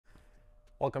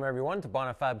Welcome everyone to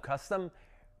Bonifabcustom.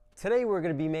 Today we're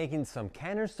going to be making some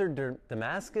canister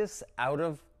Damascus out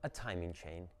of a timing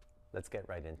chain. Let's get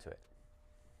right into it.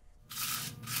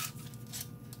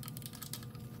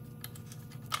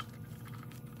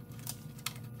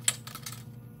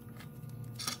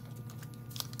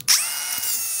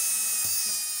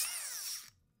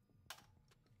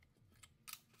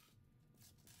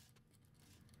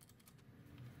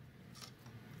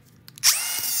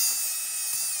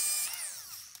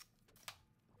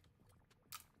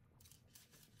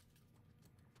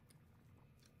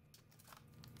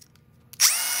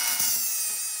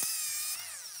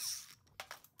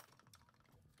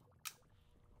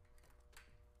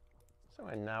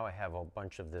 And now I have a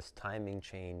bunch of this timing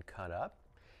chain cut up,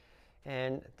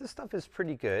 and this stuff is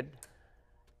pretty good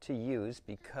to use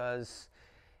because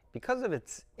of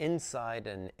its inside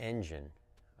an engine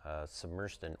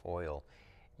submerged in oil.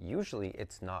 Usually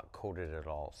it's not coated at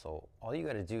all, so all you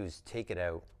got to do is take it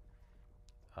out.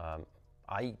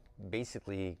 I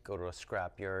basically go to a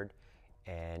scrap yard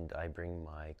and I bring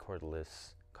my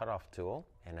cordless cutoff tool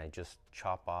and I just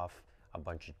chop off a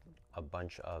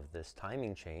bunch of this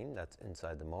timing chain that's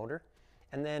inside the motor,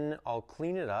 and then I'll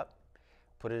clean it up,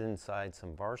 put it inside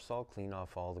some bar salt, clean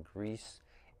off all the grease,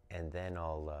 and then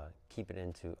I'll keep it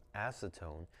into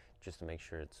acetone just to make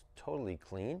sure it's totally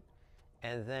clean,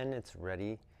 and then it's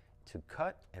ready to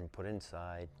cut and put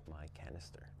inside my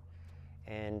canister.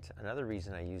 And another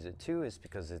reason I use it too is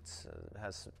because it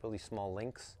has really small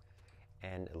links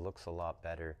and it looks a lot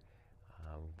better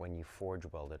when you forge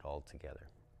weld it all together.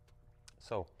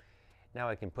 So now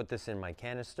I can put this in my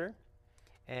canister.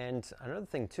 And another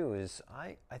thing too is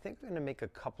I think I'm going to make a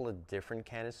couple of different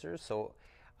canisters. So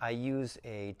I use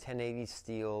a 1080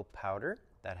 steel powder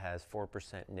that has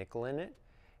 4% nickel in it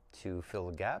to fill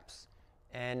the gaps.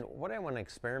 And what I want to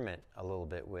experiment a little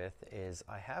bit with is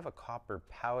I have a copper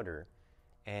powder,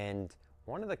 and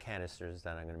one of the canisters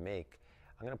that I'm going to make,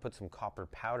 I'm going to put some copper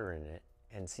powder in it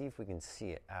and see if we can see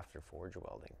it after forge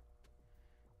welding.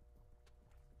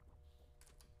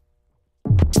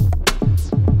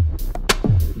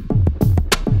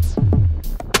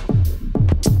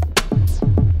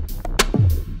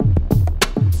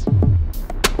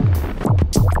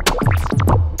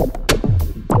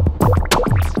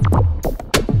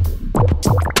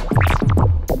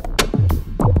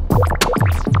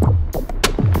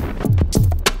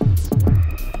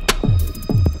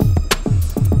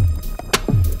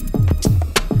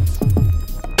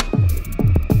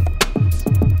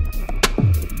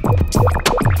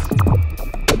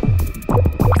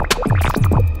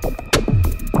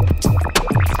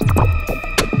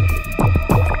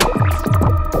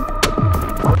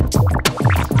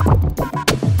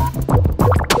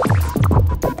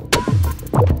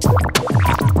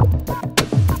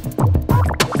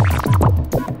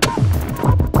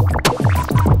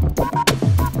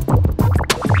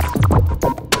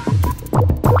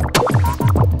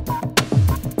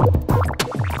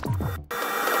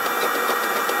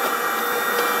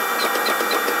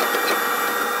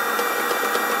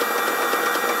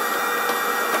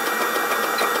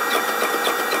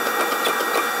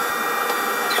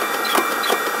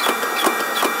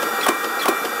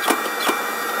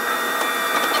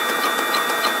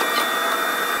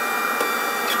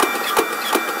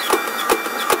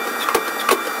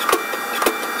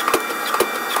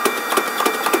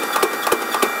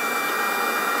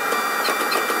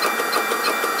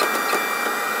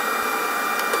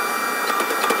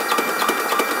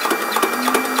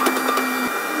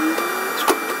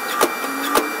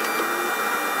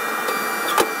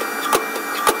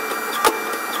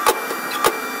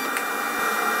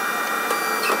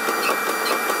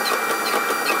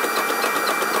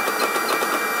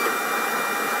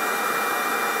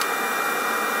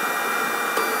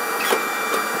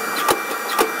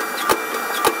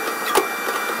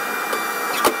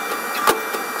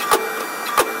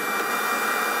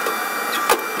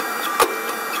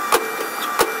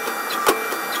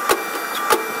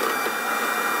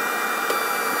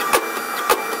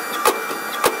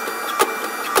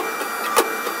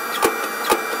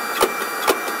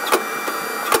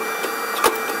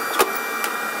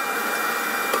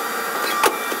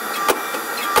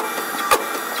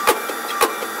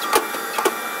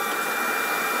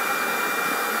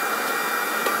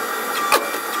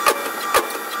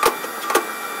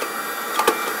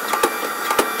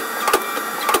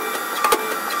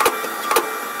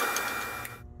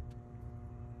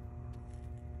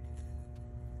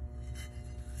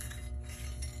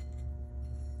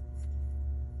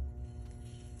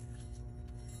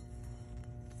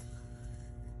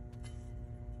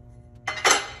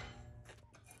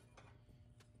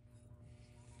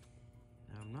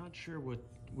 I'm not sure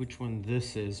which one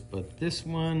this is, but this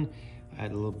one I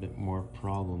had a little bit more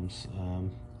problems.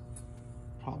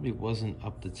 Probably wasn't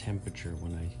up to temperature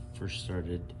when I first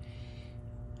started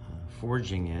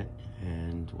forging it,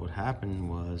 and what happened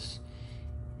was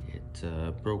it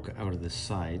broke out of the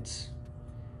sides,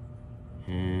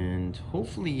 and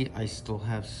hopefully I still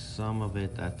have some of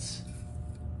it that's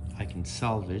I can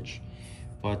salvage,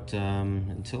 but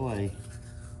until I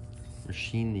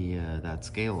machine that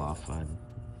scale off, I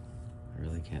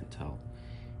really can't tell,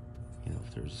 you know,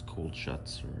 if there's cold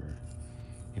shuts or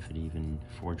if it even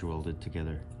forge welded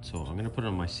together. So I'm gonna put it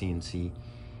on my CNC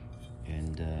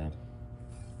and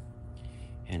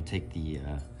take the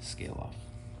scale off.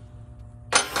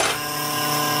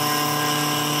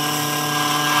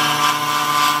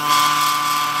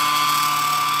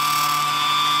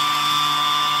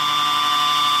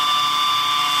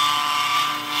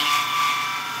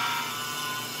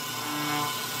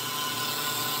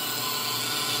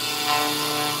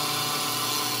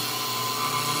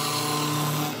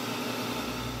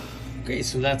 Okay,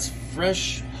 so that's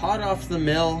fresh, hot off the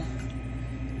mill.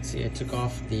 See, I took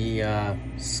off the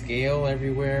scale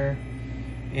everywhere,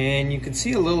 and you can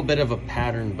see a little bit of a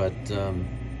pattern, but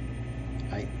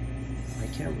I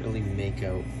can't really make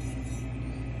out.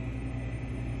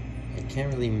 I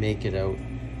can't really make it out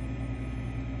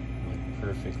like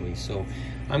perfectly. So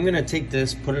I'm gonna take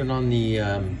this, put it on the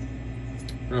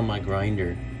put it on my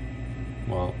grinder.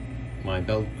 Well, my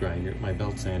belt grinder, my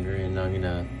belt sander, and I'm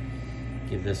gonna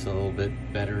give this a little bit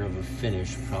better of a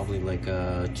finish, probably like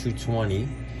a 220,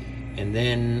 and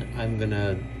then I'm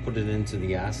gonna put it into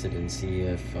the acid and see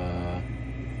if I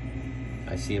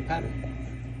see a pattern.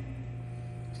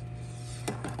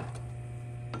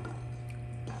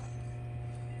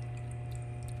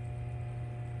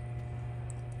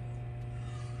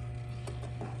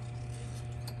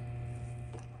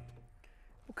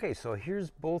 Okay, so here's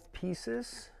both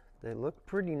pieces. They look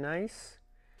pretty nice.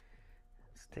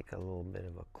 Take a little bit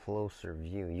of a closer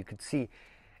view. You can see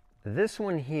this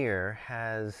one here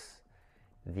has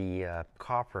the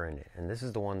copper in it, and this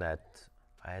is the one that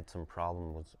I had some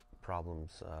problems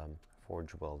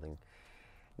forge welding.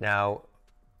 Now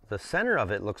the center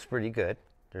of it looks pretty good.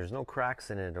 There's no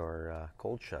cracks in it or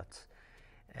cold shuts,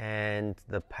 and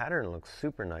the pattern looks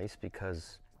super nice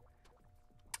because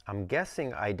I'm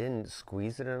guessing I didn't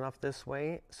squeeze it enough this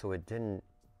way, so it didn't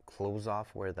close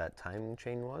off where that timing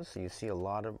chain was. So you see a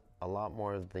lot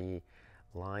more of the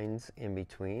lines in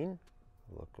between.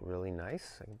 Look really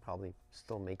nice. I can probably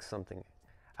still make something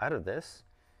out of this.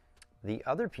 The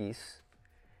other piece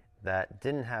that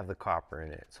didn't have the copper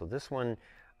in it. So this one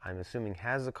I'm assuming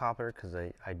has the copper because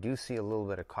I do see a little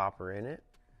bit of copper in it.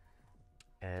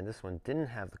 And this one didn't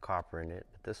have the copper in it,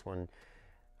 but this one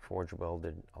forge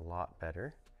welded a lot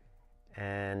better.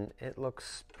 And it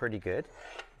looks pretty good.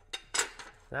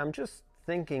 Now I'm just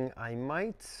thinking I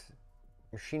might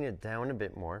machine it down a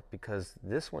bit more because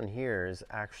this one here is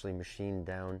actually machined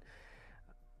down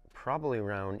probably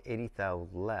around 80 thou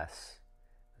less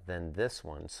than this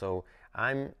one. So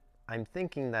I'm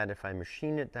thinking that if I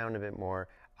machine it down a bit more,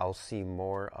 I'll see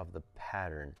more of the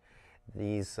pattern.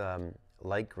 These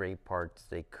light gray parts,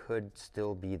 they could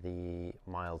still be the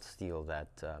mild steel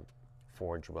that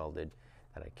forge welded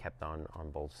that I kept on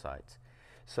both sides.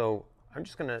 So I'm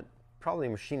just gonna probably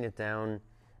machine it down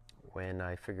when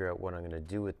I figure out what I'm going to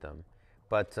do with them.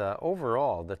 But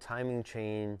overall, the timing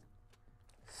chain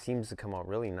seems to come out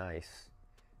really nice,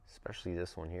 especially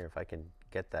this one here. If I can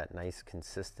get that nice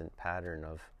consistent pattern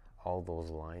of all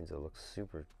those lines, it looks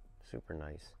super, super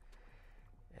nice.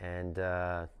 And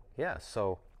yeah,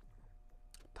 so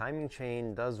timing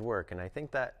chain does work, and I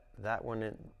think that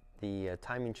one, the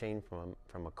timing chain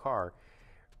from a car,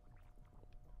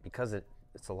 because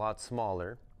it's a lot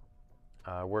smaller,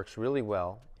 works really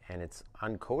well, and it's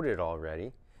uncoated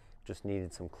already. Just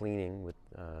needed some cleaning with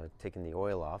taking the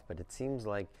oil off, but it seems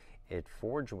like it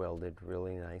forge welded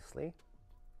really nicely.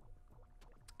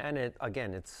 And it's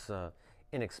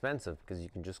inexpensive because you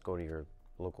can just go to your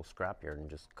local scrapyard and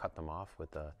just cut them off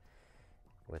with a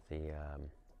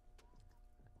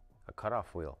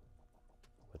cutoff wheel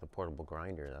with a portable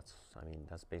grinder.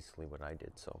 That's basically what I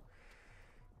did. So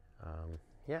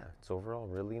yeah, it's overall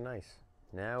really nice.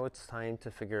 Now it's time to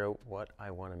figure out what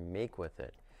I want to make with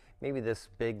it. Maybe this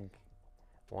big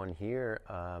one here,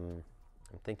 I'm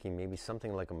thinking maybe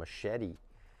something like a machete.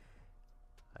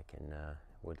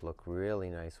 Would look really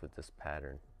nice with this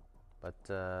pattern. But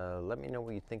let me know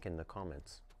what you think in the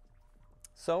comments.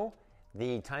 So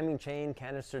the timing chain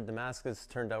canister Damascus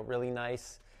turned out really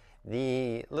nice.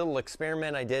 The little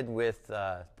experiment I did with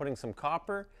putting some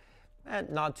copper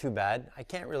Not too bad. I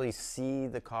can't really see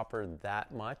the copper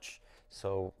that much,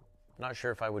 so not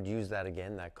sure if I would use that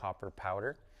again, that copper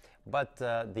powder. But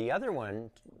the other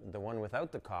one, the one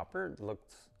without the copper,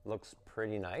 looks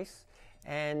pretty nice.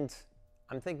 And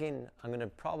I'm thinking I'm going to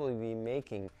probably be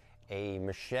making a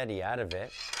machete out of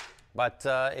it. But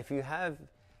if you have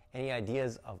any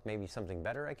ideas of maybe something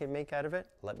better I can make out of it,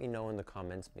 let me know in the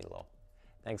comments below.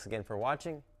 Thanks again for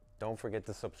watching. Don't forget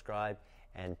to subscribe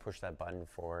and push that button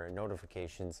for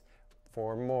notifications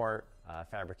for more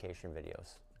fabrication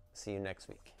videos. See you next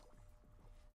week.